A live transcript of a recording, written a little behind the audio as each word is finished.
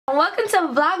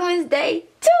welcome to Vlogmas Day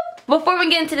 2. Before we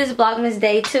get into this Vlogmas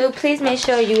Day 2, please make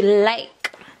sure you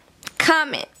like,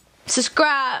 comment,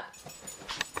 subscribe,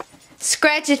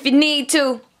 scratch if you need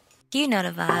to. You know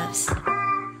the vibes.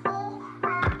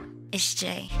 It's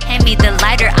Jay. Hand me the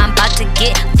lighter, I'm about to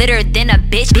get litter than a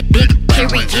bitch. Big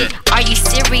period. Are you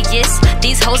serious?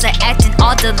 These hoes are acting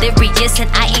all delirious and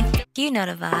I ain't. You know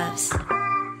the vibes.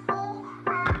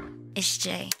 It's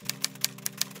Jay.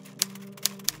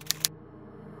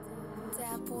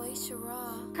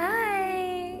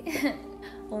 Hi.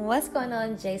 What's going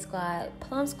on, J Squad?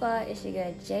 Plum Squad, it's your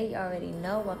girl Jay. You already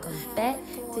know. Welcome back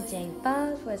to J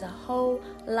Vibes, where there's a whole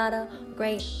lot of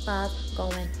great vibes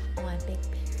going on. Big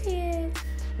period.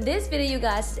 This video, you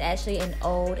guys, is actually an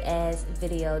old ass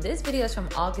video. This video is from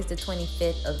August the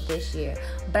 25th of this year.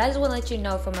 But I just want to let you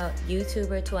know, from a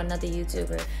YouTuber to another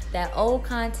YouTuber, that old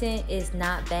content is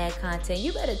not bad content.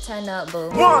 You better turn up, boo.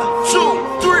 1, 2,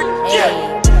 3,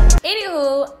 yeah.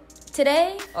 Anywho,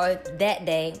 today, or that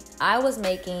day, I was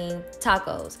making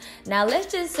tacos. Now,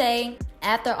 let's just say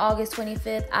after August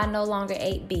 25th, I no longer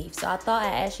ate beef. So I thought I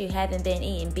actually haven't been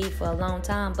eating beef for a long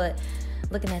time, but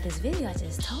looking at this video, I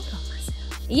just told on myself.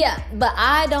 Yeah, but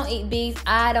I don't eat beef,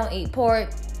 I don't eat pork,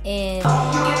 and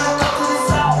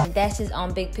that's just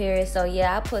on big period. So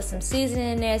yeah, I put some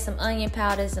seasoning in there, some onion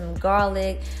powder, some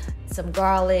garlic.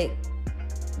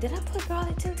 Did I put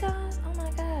garlic 2 times? Oh my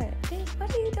God, bitch,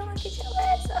 what are you doing? Get your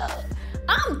ass up.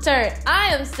 I'm turned.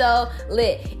 I am so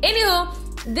lit.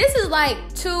 Anywho, this is like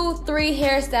 2-3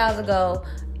 hairstyles ago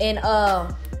in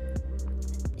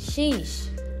sheesh,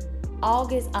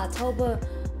 August, October,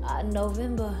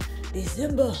 November,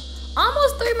 December,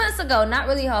 almost 3 months ago. Not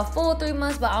really a full 3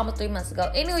 months, but almost 3 months ago.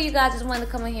 Anyway, you guys, just wanted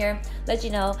to come in here, let you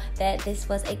know that this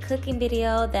was a cooking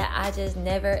video that I just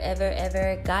never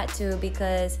ever got to,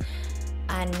 because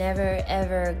I never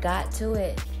ever got to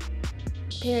it,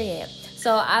 period.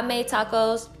 So I made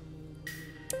tacos,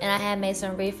 and I had made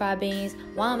some refried beans.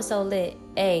 Why I'm so lit?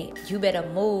 Hey, you better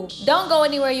move. Don't go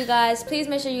anywhere, you guys. Please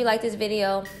make sure you like this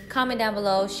video, comment down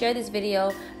below, share this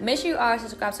video. Make sure you are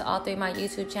subscribed to all 3 of my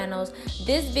YouTube channels.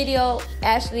 This video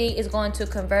actually is going to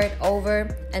convert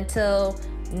over until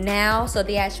now, so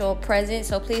the actual present.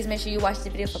 So please make sure you watch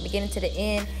the video from beginning to the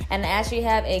end. And I actually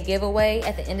have a giveaway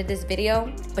at the end of this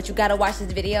video, but you gotta watch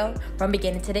this video from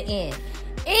beginning to the end.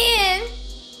 And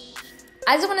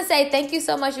I just want to say thank you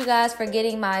so much, you guys, for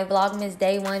getting my Vlogmas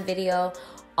Day 1 video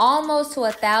almost to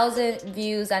 1,000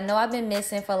 views. I know I've been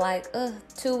missing for like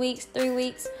 2 weeks, 3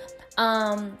 weeks.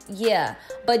 Yeah,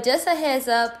 but just a heads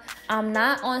up, I'm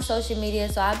not on social media,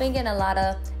 so I've been getting a lot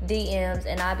of DMs,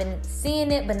 and I've been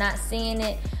seeing it but not seeing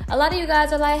it. A lot of you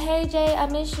guys are like, hey Jay, I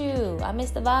miss you. I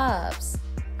miss the vibes.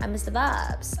 I miss the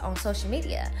vibes on social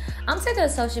media. I'm taking a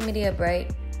social media break.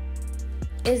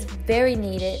 It's very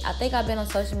needed. I think I've been on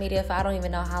social media for I don't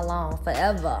even know how long.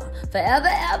 Forever.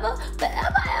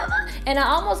 And I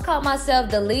almost caught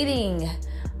myself deleting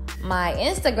my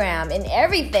Instagram and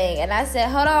everything. And I said,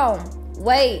 hold on,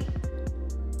 wait,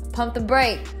 pump the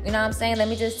brake. You know what I'm saying? Let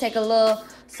me just take a little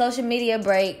social media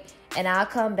break, and I'll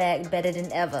come back better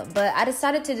than ever. But I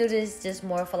decided to do this just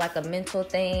more for like a mental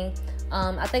thing.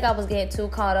 I think I was getting too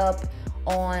caught up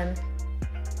on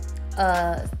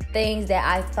things that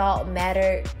I thought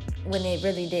mattered when it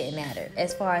really didn't matter,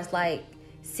 as far as like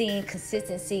seeing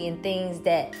consistency in things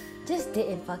that just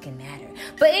didn't fucking matter.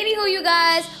 But anywho, you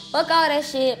guys, fuck all that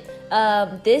shit.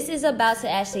 This is about to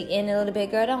actually end a little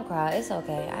bit. Girl, don't cry. It's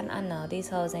okay. I know these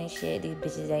hoes ain't shit. These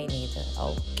bitches ain't either.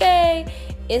 Okay,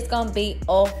 it's gonna be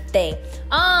okay.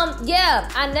 Yeah,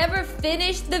 I never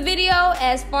finished the video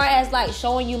as far as like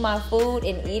showing you my food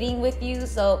and eating with you,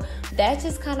 so that's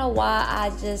just kind of why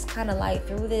I just kind of like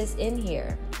threw this in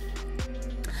here.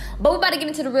 But we're about to get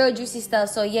into the real juicy stuff.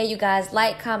 So yeah, you guys,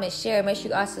 like, comment, share. Make sure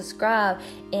you are subscribed.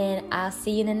 And I'll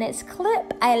see you in the next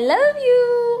clip. I love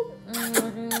you.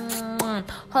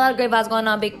 Whole lot of great vibes going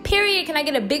on. Big period. Can I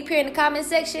get a big period in the comment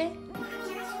section?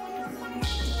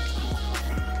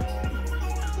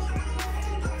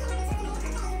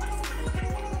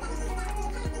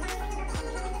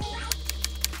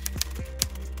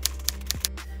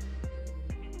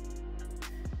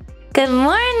 Good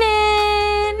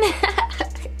morning.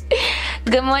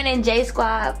 Good morning, J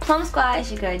Squad, Plum Squad.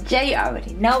 It's your girl Jay. You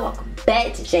already know. Welcome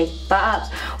back to J Vibes,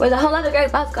 where there's a whole lot of great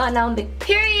vibes going on, big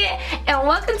period. And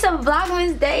welcome to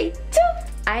Vlogmas Day 2.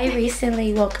 I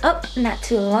recently woke up not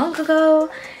too long ago,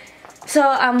 so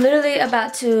I'm literally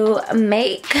about to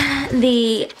make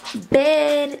the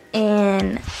bed,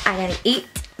 and I gotta eat.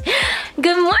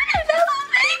 Good morning, fellow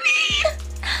baby.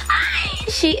 Hi.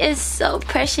 She is so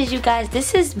precious, you guys.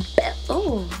 This is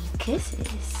oh,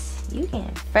 kisses. You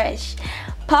getting fresh.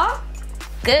 Paw,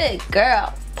 Good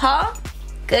girl. Paw.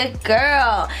 Good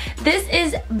girl. This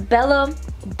is Bella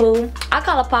Boo. I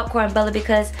call her Popcorn Bella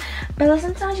because, Bella,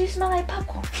 sometimes you smell like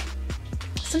popcorn.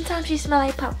 Sometimes you smell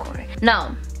like popcorn.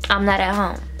 No, I'm not at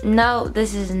home. No,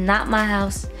 this is not my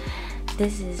house.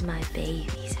 This is my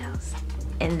baby's house.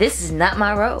 And this is not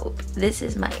my robe. This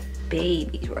is my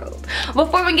baby's robe.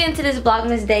 Before we get into this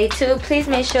Vlogmas Day 2, please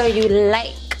make sure you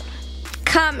like,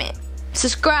 comment,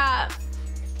 subscribe,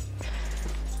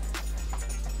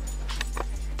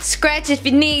 scratch if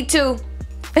you need to.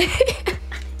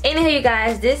 Anyhow, you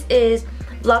guys, this is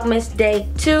Vlogmas Day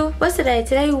 2. What's today?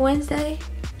 Today Wednesday?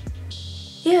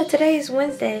 Yeah, today is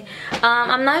Wednesday.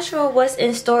 I'm not sure what's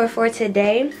in store for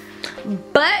today,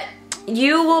 but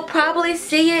you will probably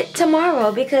see it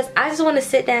tomorrow because I just want to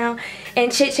sit down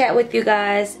and chit chat with you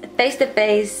guys face to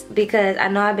face because I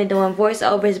know I've been doing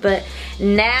voiceovers, but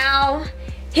now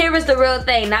here is the real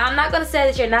thing. Now, I'm not going to say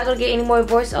that you're not going to get any more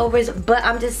voiceovers, but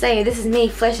I'm just saying this is me,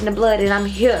 flesh and blood, and I'm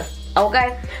here,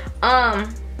 okay? I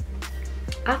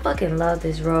fucking love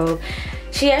this robe.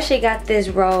 She actually got this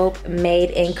robe made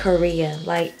in Korea.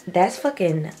 Like, that's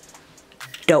fucking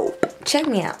dope. Check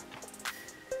me out.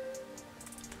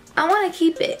 I want to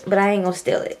keep it, but I ain't going to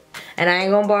steal it. And I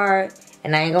ain't going to borrow it,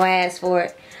 and I ain't going to ask for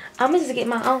it. I'm going to just get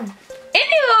my own.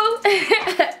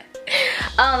 Anywho.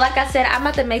 Like I said, I'm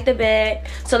about to make the bed.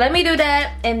 So let me do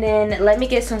that, and then let me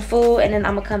get some food, and then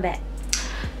I'm going to come back.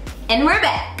 And we're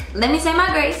back. Let me say my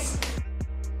grace.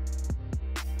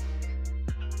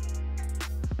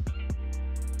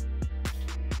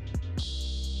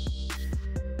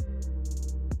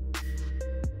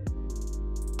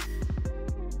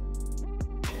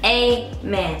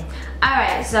 Amen.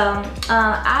 Alright, so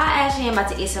I actually am about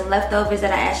to eat some leftovers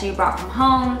that I actually brought from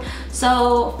home.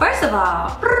 So first of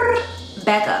all,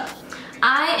 back up.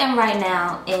 I am right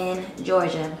now in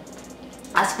Georgia.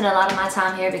 I spend a lot of my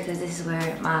time here because this is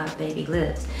where my baby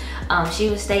lives. She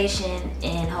was stationed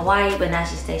in Hawaii, but now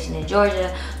she's stationed in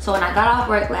Georgia. So when I got off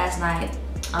work last night,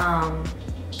 I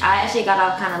actually got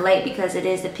off kind of late because it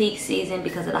is the peak season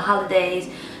because of the holidays.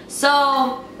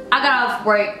 So I got off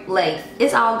work late.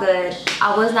 It's all good.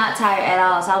 I was not tired at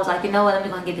all. So I was like, you know what, I'm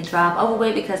just gonna get the drive over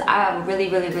with because I really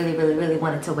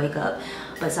wanted to wake up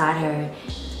beside her,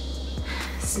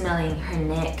 smelling her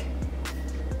neck,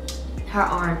 her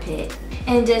armpit,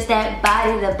 and just that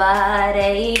body to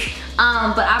body.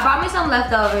 But I brought me some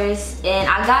leftovers and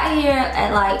I got here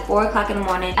at like 4 o'clock in the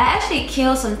morning. I actually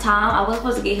killed some time. I was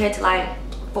supposed to get here to like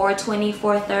 4:20,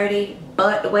 4:30,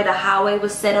 but the way the highway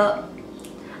was set up,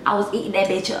 I was eating that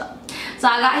bitch up. So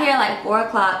I got here like 4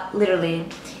 o'clock literally,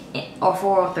 or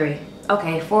 4:03.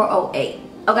 Okay, 4:08.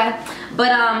 Okay,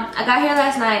 but I got here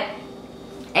last night,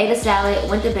 ate a salad,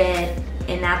 went to bed,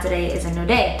 and now today is a new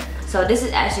day. So this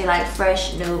is actually like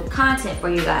fresh new content for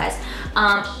you guys.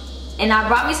 And I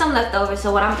brought me some leftovers.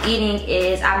 So what I'm eating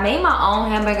is I made my own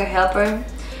hamburger helper.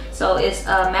 So it's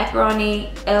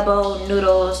macaroni, elbow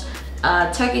noodles,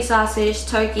 turkey sausage,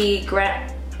 turkey,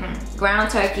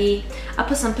 ground turkey. I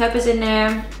put some peppers in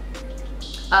there.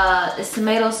 There's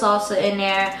tomato salsa in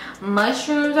there.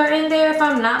 Mushrooms are in there if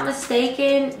I'm not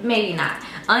mistaken. Maybe not.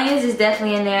 Onions is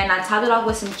definitely in there, and I topped it off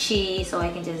with some cheese so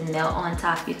it can just melt on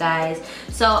top, you guys.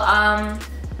 So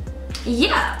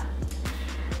yeah,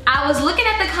 I was looking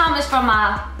at the comments from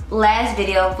my last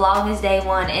video, Vlogmas Day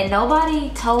 1, and nobody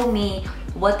told me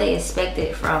what they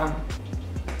expected from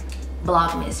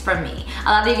Vlogmas from me. A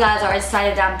lot of you guys are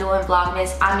excited that I'm doing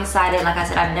Vlogmas. I'm excited. Like I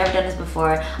said, I've never done this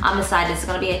before. I'm excited. It's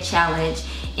gonna be a challenge,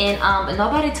 and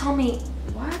nobody told me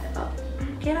what.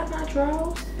 Get out my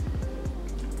drawers.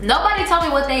 Nobody told me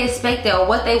what they expected or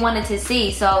what they wanted to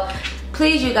see. So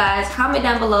please, you guys, comment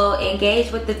down below,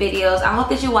 engage with the videos. I hope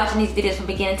that you're watching these videos from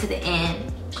beginning to the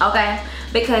end, okay?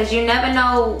 Because you never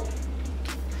know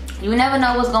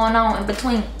what's going on in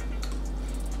between.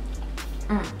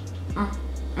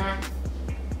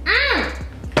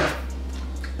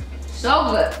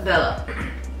 So good, Bella.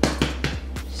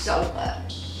 So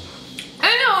good.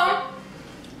 Anyway,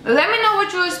 let me know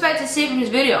what you expect to see from this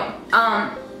video.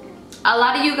 A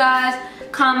lot of you guys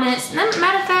comments. Matter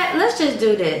of fact, let's just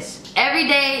do this. Every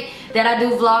day that I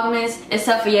do Vlogmas,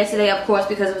 except for yesterday, of course,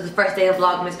 because it was the first day of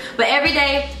Vlogmas. But every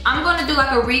day, I'm going to do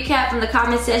like a recap from the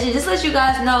comment section. Just let you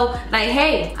guys know, like,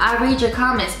 hey, I read your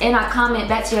comments and I comment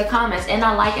back to your comments and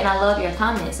I like and I love your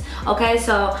comments. Okay,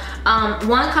 so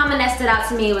one comment that stood out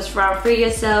to me was from Free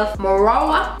Yourself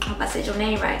Moroa. I hope I said your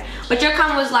name right. But your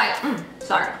comment was like,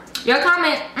 sorry. Your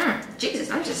comment, Jesus,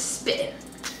 I'm just spitting.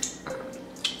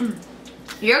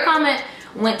 Your comment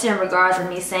went to in regards of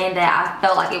me saying that I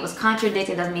felt like it was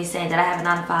contradicting of me saying that I have a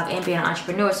 9 to 5 and being an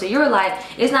entrepreneur. So you were like,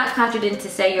 it's not contradicting to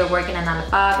say you're working a 9 to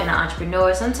 5 and an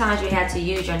entrepreneur. Sometimes you have to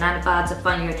use your 9 to 5 to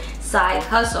fund your side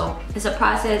hustle. It's a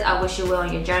process. I wish you well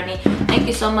on your journey. Thank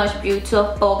you so much,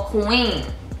 beautiful queen.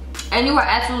 And you are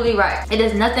absolutely right. It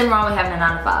is nothing wrong with having a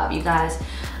 9 to 5, you guys.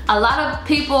 A lot of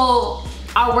people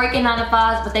are working 9 to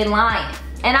 5s, but they lying.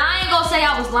 And I ain't gonna say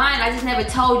I was lying, I just never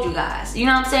told you guys. You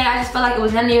know what I'm saying? I just felt like it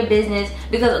was none of your business,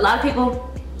 because a lot of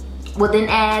people will then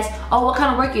ask, oh, what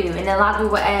kind of work you do? And then a lot of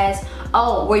people will ask,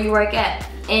 oh, where you work at?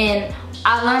 And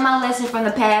I learned my lesson from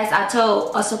the past. I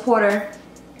told a supporter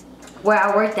where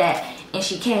I worked at, and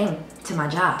she came to my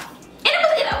job. And it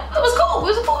was, you know, it was cool.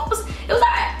 It was cool. It was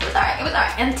alright. It was alright. It was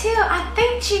alright. Until I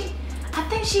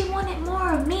think she wanted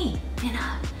more of me. And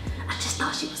I just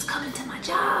thought she was coming to my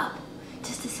job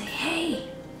just to say, hey,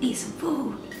 eat some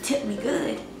food, tip me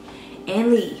good,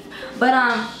 and leave. But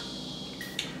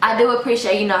I do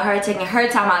appreciate, you know, her taking her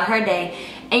time out of her day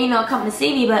and, you know, coming to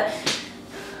see me. But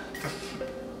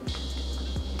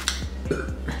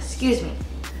excuse me,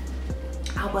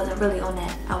 I wasn't really on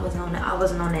that. I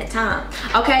wasn't on that time.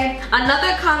 Okay,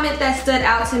 another comment that stood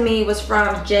out to me was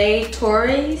from Jay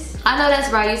Torres. I know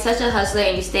that's right. You're such a hustler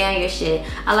and you stay on your shit.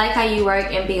 I like how you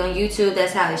work and be on YouTube.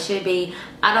 That's how it should be.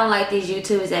 I don't like these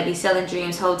YouTubers that be selling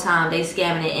dreams whole time. They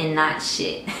scamming it and not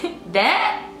shit.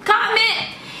 That comment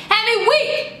had me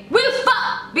weak. Weak as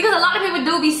fuck. Because a lot of people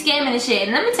do be scamming and shit.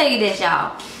 And let me tell you this,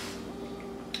 y'all.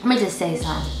 Let me just say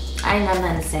something. I ain't got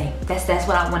nothing to say. That's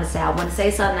what I want to say. I want to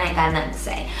say something, I ain't got nothing to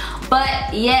say.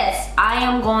 But yes, I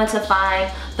am going to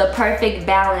find the perfect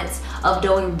balance of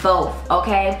doing both,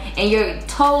 okay? And you're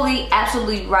totally,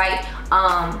 absolutely right,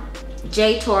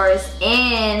 Jay Torres,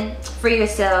 and for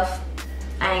yourself.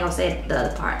 I ain't gonna say the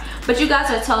other part. But you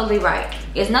guys are totally right.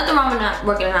 There's nothing wrong with not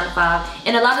working a 9 to 5.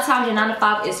 And a lot of times your 9 to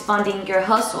 5 is funding your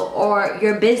hustle or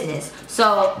your business.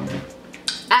 So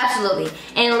absolutely.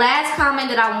 And last comment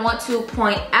that I want to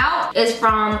point out is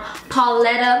from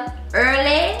Pauletta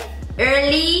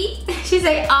Early. She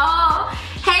said, oh,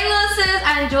 hey little sis,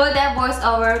 I enjoyed that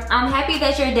voiceover. I'm happy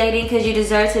that you're dating because you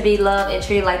deserve to be loved and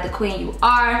treated like the queen you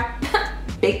are.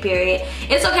 Big period.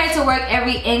 It's okay to work,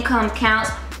 every income counts.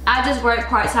 I just worked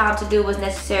part-time to do what's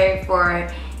necessary for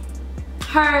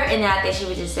her, and I think she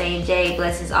was just saying, Jay,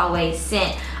 blessings always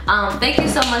sent. Thank you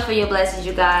so much for your blessings,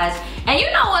 you guys. And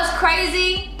you know what's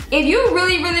crazy? If you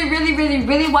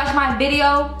really watch my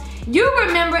video, you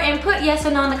remember, and put yes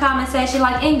or no in the comment section,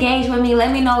 like engage with me,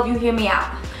 let me know if you hear me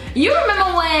out. You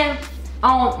remember when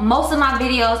on most of my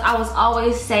videos I was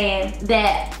always saying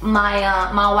that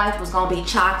my wife was gonna be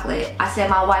chocolate. I said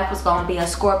my wife was gonna be a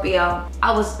Scorpio.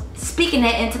 I was speaking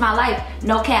that into my life,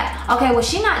 no cap. Okay, well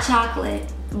she not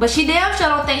chocolate, but she damn sure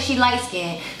don't think she light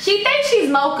skinned. She thinks she's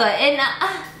mocha, and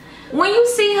when you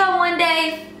see her one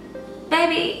day,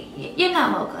 baby, you're not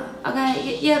mocha,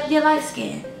 okay? You're light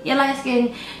skinned. You're light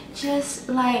skinned just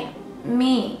like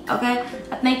me, okay?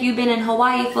 I think you've been in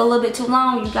Hawaii for a little bit too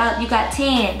long. You got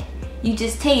tan. You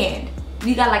just tanned.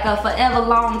 You got like a forever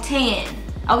long tan,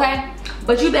 okay?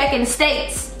 But you back in the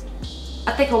States.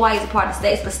 I think Hawaii's a part of the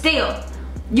States, but still,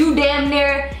 you damn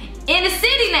near in the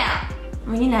city now. I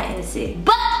mean, you're not in the city,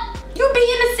 but you be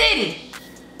in the city.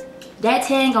 That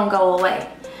tan gonna go away,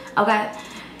 okay?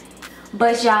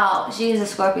 But y'all, she is a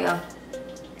Scorpio.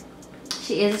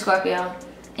 She is a Scorpio,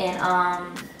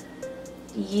 and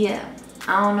yeah,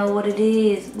 I don't know what it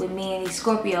is with me and these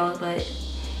Scorpios, but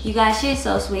you guys, she's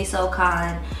so sweet, so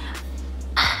kind.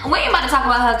 We ain't about to talk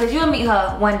about her because you'll meet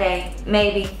her one day,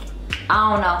 maybe.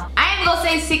 I don't know. I ain't gonna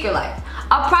say secret life.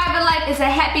 A private life is a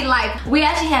happy life. We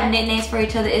actually have nicknames for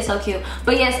each other. It's so cute.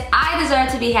 But yes, I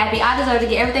deserve to be happy. I deserve to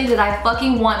get everything that I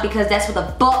fucking want because that's what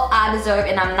the fuck I deserve.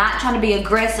 And I'm not trying to be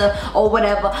aggressive or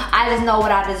whatever. I just know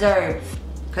what I deserve.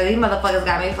 Cause these motherfuckers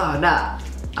got me fucked up.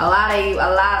 A lot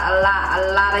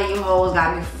of you hoes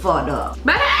got me fucked up.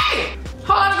 But hey,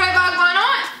 whole lot of great vibes going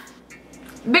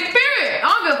on. Big period. I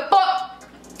don't give a fuck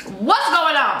what's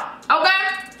going on, okay?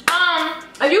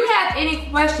 If you have any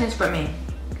questions for me,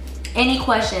 any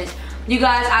questions, you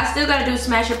guys, I still gotta do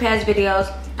smash your pants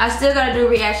videos. I still gotta do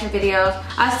reaction videos.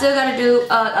 I still gotta do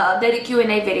updated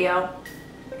Q&A video.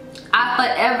 I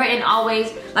forever and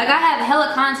always, like, I have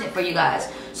hella content for you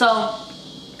guys. So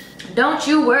don't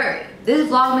you worry. This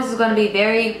Vlogmas is gonna be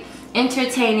very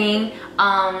entertaining,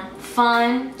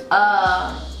 fun,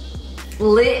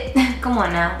 lit. Come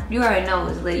on now, you already know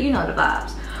it's lit, you know the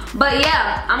vibes. But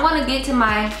yeah, I'm gonna get to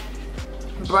my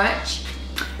brunch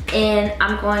and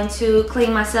I'm going to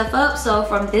clean myself up. So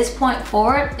from this point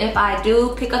forward, if I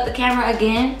do pick up the camera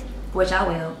again, which I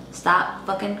will, stop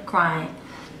fucking crying.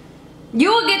 You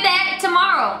will get that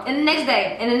tomorrow, and the next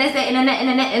day, and the next day, and the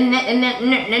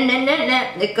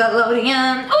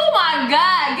Nickelodeon. Oh my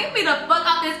God, get me the fuck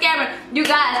off this camera. You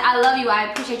guys, I love you.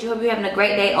 I appreciate you. Hope you're having a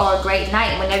great day or a great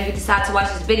night whenever you decide to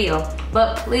watch this video.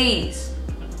 But please,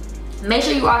 make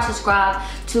sure you are subscribed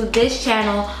to this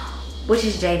channel, which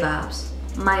is VibZ,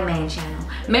 my main channel.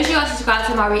 Make sure you are subscribed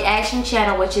to my reaction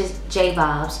channel, which is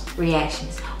VibZ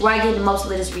Reactions, where I give the most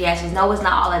latest reactions. No, it's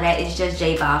not all of that. It's just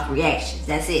VibZ Reactions.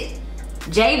 That's it.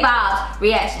 VibZ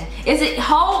Reaction. It's a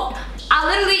whole. I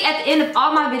literally at the end of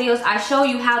all my videos, I show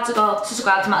you how to go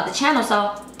subscribe to my other channel.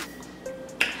 So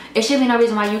it should be no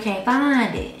reason why you can't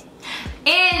find it.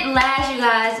 And last, you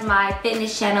guys, my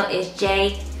fitness channel is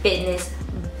J Fitness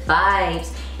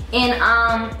Vibes. And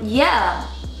yeah.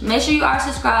 Make sure you are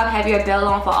subscribed, have your bell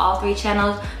on for all 3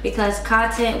 channels, because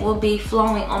content will be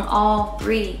flowing on all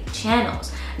 3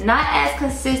 channels. Not as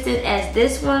consistent as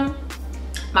this one.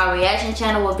 My reaction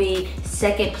channel will be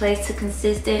 2nd place to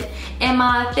consistent, and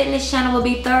my fitness channel will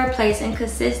be 3rd place and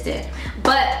consistent.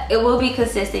 But it will be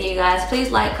consistent, you guys.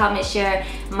 Please like, comment, share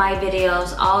my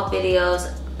videos, all videos.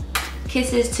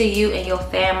 Kisses to you and your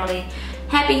family.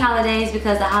 Happy holidays,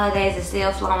 because the holidays are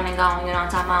still flowing and going, you know what I'm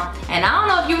talking about? And I don't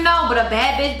know if you know, but a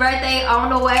bad bitch birthday on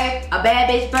the way. A bad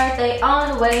bitch birthday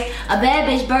on the way. A bad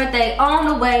bitch birthday on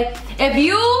the way. If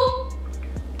you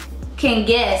can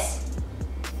guess,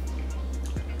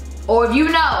 or if you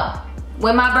know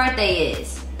when my birthday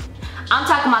is, I'm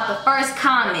talking about the first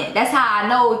comment. That's how I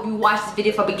know if you watch this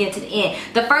video from beginning to the end.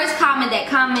 The first comment that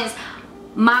comments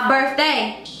my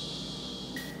birthday,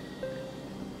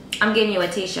 I'm giving you a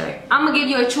t-shirt. I'm gonna give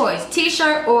you a choice,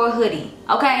 t-shirt or a hoodie,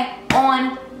 okay?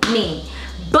 On me.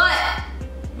 But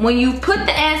when you put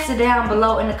the answer down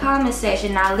below in the comment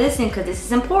section, now listen, because this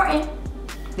is important.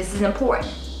 This is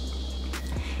important.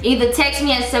 Either text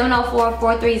me at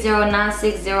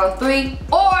 704-430-9603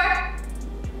 or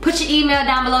put your email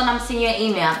down below and I'm sending you an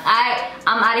email. Alright,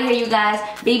 I'm out of here, you guys.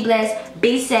 Be blessed,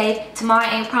 be safe. Tomorrow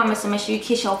ain't promised, so make sure you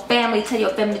kiss your family, tell your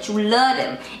family that you love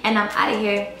them. And I'm out of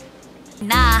here.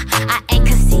 Nah, I ain't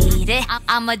conceited.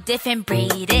 I'm a different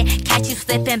breed. Catch you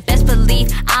slipping, best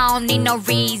believe I don't need no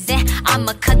reason.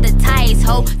 I'ma cut the ties,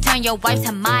 ho. Turn your wife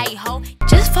to my hoe.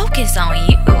 Just focus on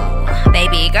you,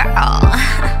 baby girl.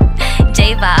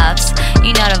 VibZ,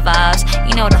 you know the vibes.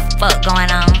 You know what the fuck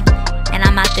going on. And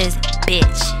I'm out this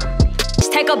bitch.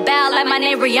 Just take a bow like my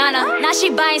name Rihanna. Now she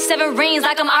buying 7 rings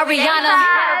like I'm Ariana.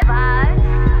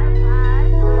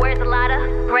 Where's a lot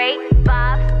of great?